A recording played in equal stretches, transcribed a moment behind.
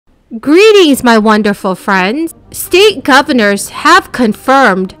Greetings, my wonderful friends. State governors have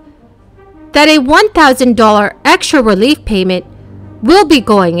confirmed that a $1,000 extra relief payment will be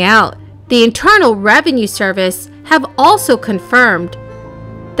going out. The Internal Revenue Service have also confirmed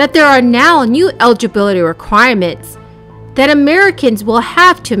that there are now new eligibility requirements that Americans will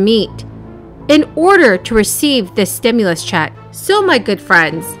have to meet in order to receive this stimulus check. So, my good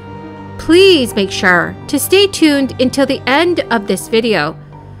friends, please make sure to stay tuned until the end of this video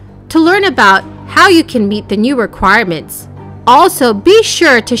to learn about how you can meet the new requirements. Also, be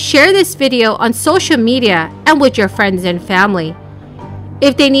sure to share this video on social media and with your friends and family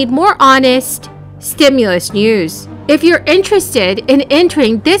if they need more honest stimulus news. If you're interested in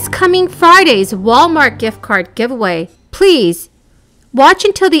entering this coming Friday's Walmart gift card giveaway, please watch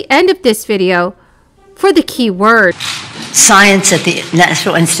until the end of this video for the key word. Science at the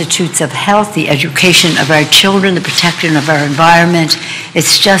National Institutes of Health, the education of our children, the protection of our environment.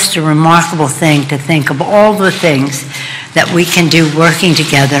 It's just a remarkable thing to think of all the things that we can do working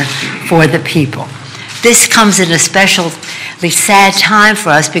together for the people. This comes at a especially sad time for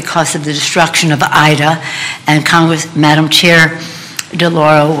us because of the destruction of Ida, and Madam Chair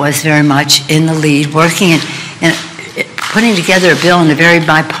DeLauro was very much in the lead, working and putting together a bill in a very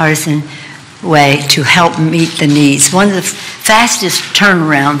bipartisan way to help meet the needs. One of the fastest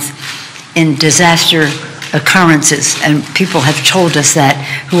turnarounds in disaster occurrences, and people have told us that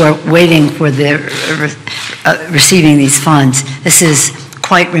who are waiting for their receiving these funds. This is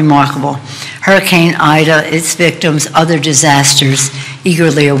quite remarkable. Hurricane Ida, its victims, other disasters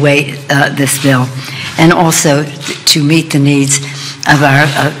eagerly await this bill, and also to meet the needs of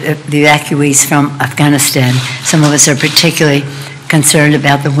the evacuees from Afghanistan. Some of us are particularly concerned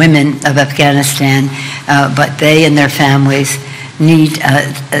about the women of Afghanistan, but they and their families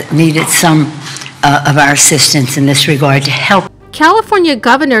needed some of our assistance in this regard to help. California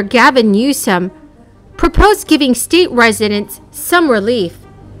Governor Gavin Newsom proposed giving state residents some relief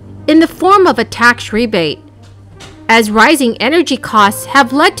in the form of a tax rebate, as rising energy costs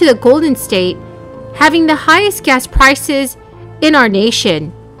have led to the Golden State having the highest gas prices in our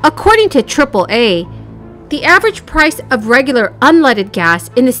nation. According to AAA, the average price of regular unleaded gas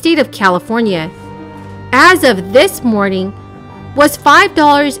in the state of California as of this morning was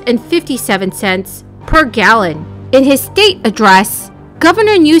 $5.57 per gallon. In his state address,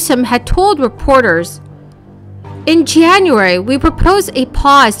 Governor Newsom had told reporters, "In January, we proposed a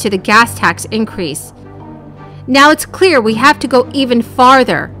pause to the gas tax increase. Now it's clear we have to go even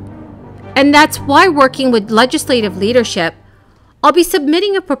farther. And that's why, working with legislative leadership, I'll be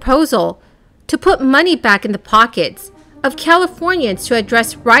submitting a proposal to put money back in the pockets of Californians to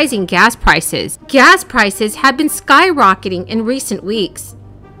address rising gas prices." Gas prices have been skyrocketing in recent weeks,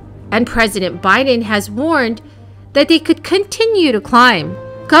 and President Biden has warned that they could continue to climb.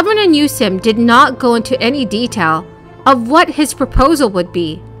 Governor Newsom did not go into any detail of what his proposal would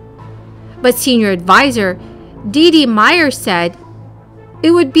be, but senior advisor Dee Dee Myers said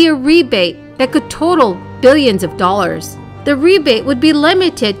it would be a rebate that could total billions of dollars. The rebate would be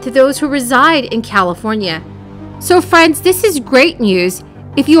limited to those who reside in California. So friends, this is great news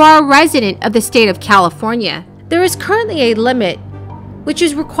if you are a resident of the state of California. There is currently a limit, which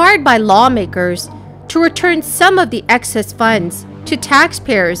is required by lawmakers to return some of the excess funds to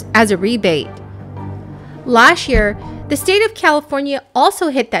taxpayers as a rebate. Last year, the state of California also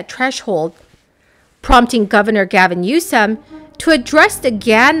hit that threshold, prompting Governor Gavin Newsom to address the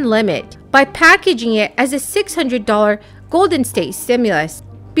GAN limit by packaging it as a $600 Golden State stimulus.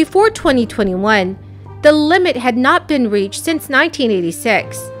 Before 2021, the limit had not been reached since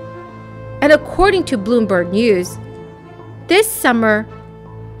 1986. And according to Bloomberg News, this summer,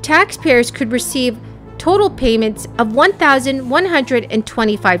 taxpayers could receive total payments of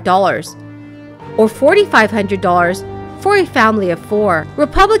 $1,125 or $4,500 for a family of four.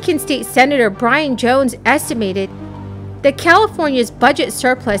 Republican State Senator Brian Jones estimated that California's budget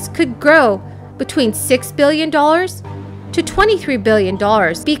surplus could grow between $6 billion to $23 billion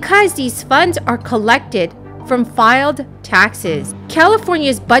because these funds are collected from filed taxes.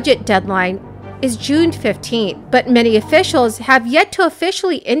 California's budget deadline is June 15th, but many officials have yet to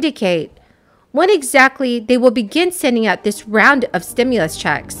officially indicate when exactly they will begin sending out this round of stimulus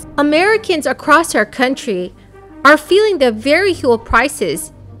checks. Americans across our country are feeling the very fuel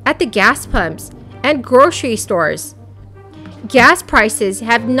prices at the gas pumps and grocery stores. Gas prices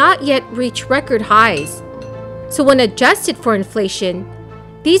have not yet reached record highs, so when adjusted for inflation,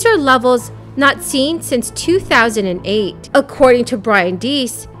 these are levels not seen since 2008. According to Brian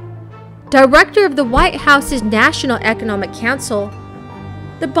Deese, director of the White House's National Economic Council,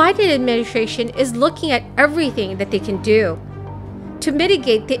 the Biden administration is looking at everything that they can do to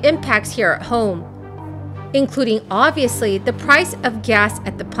mitigate the impacts here at home, including obviously the price of gas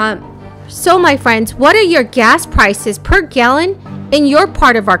at the pump. So my friends, what are your gas prices per gallon in your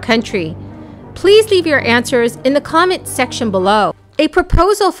part of our country? Please leave your answers in the comment section below. A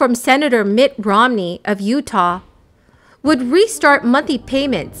proposal from Senator Mitt Romney of Utah would restart monthly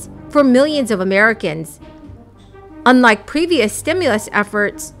payments for millions of Americans. Unlike previous stimulus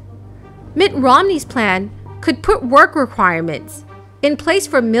efforts, Mitt Romney's plan could put work requirements in place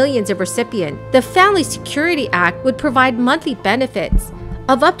for millions of recipients. The Family Security Act would provide monthly benefits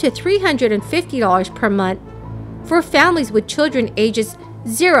of up to $350 per month for families with children ages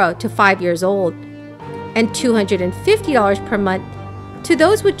 0 to 5 years old, and $250 per month to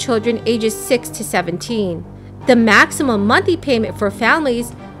those with children ages 6 to 17. The maximum monthly payment for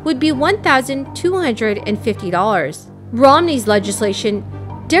families would be $1,250. Romney's legislation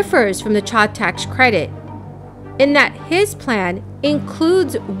differs from the child tax credit in that his plan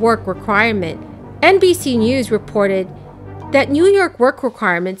includes work requirement. NBC News reported that New York work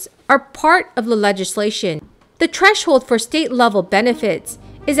requirements are part of the legislation. The threshold for state-level benefits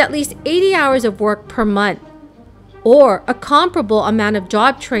is at least 80 hours of work per month, or a comparable amount of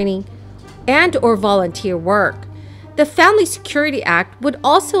job training and/or volunteer work. The Family Security Act would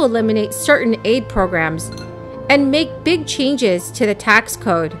also eliminate certain aid programs and make big changes to the tax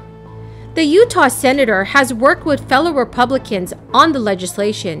code. The Utah senator has worked with fellow Republicans on the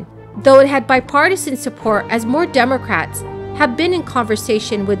legislation, though it had bipartisan support as more Democrats have been in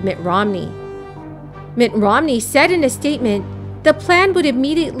conversation with Mitt Romney. Mitt Romney said in a statement the plan would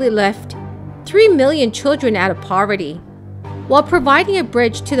immediately lift 3 million children out of poverty, while providing a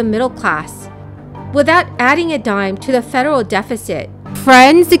bridge to the middle class, without adding a dime to the federal deficit.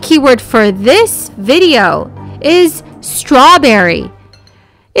 Friends, the keyword for this video is strawberry.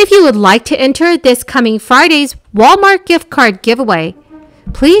 If you would like to enter this coming Friday's Walmart gift card giveaway,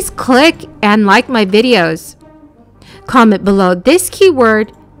 please click and like my videos. Comment below this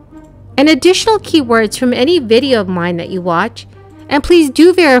keyword and additional keywords from any video of mine that you watch, and please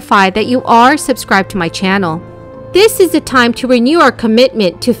do verify that you are subscribed to my channel. This is the time to renew our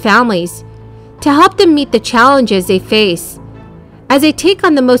commitment to families, to help them meet the challenges they face as they take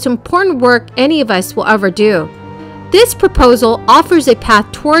on the most important work any of us will ever do. This proposal offers a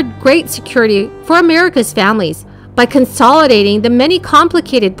path toward great security for America's families by consolidating the many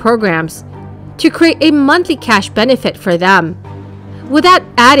complicated programs to create a monthly cash benefit for them, without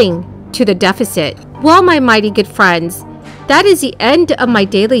adding to the deficit. Well, my mighty good friends, that is the end of my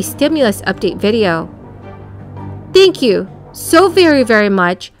daily stimulus update video. Thank you so very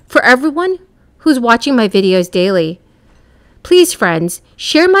much for everyone who's watching my videos daily. Please, friends,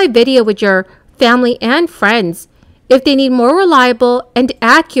 share my video with your family and friends if they need more reliable and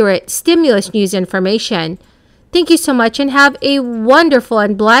accurate stimulus news information. Thank you so much and have a wonderful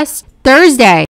and blessed Thursday.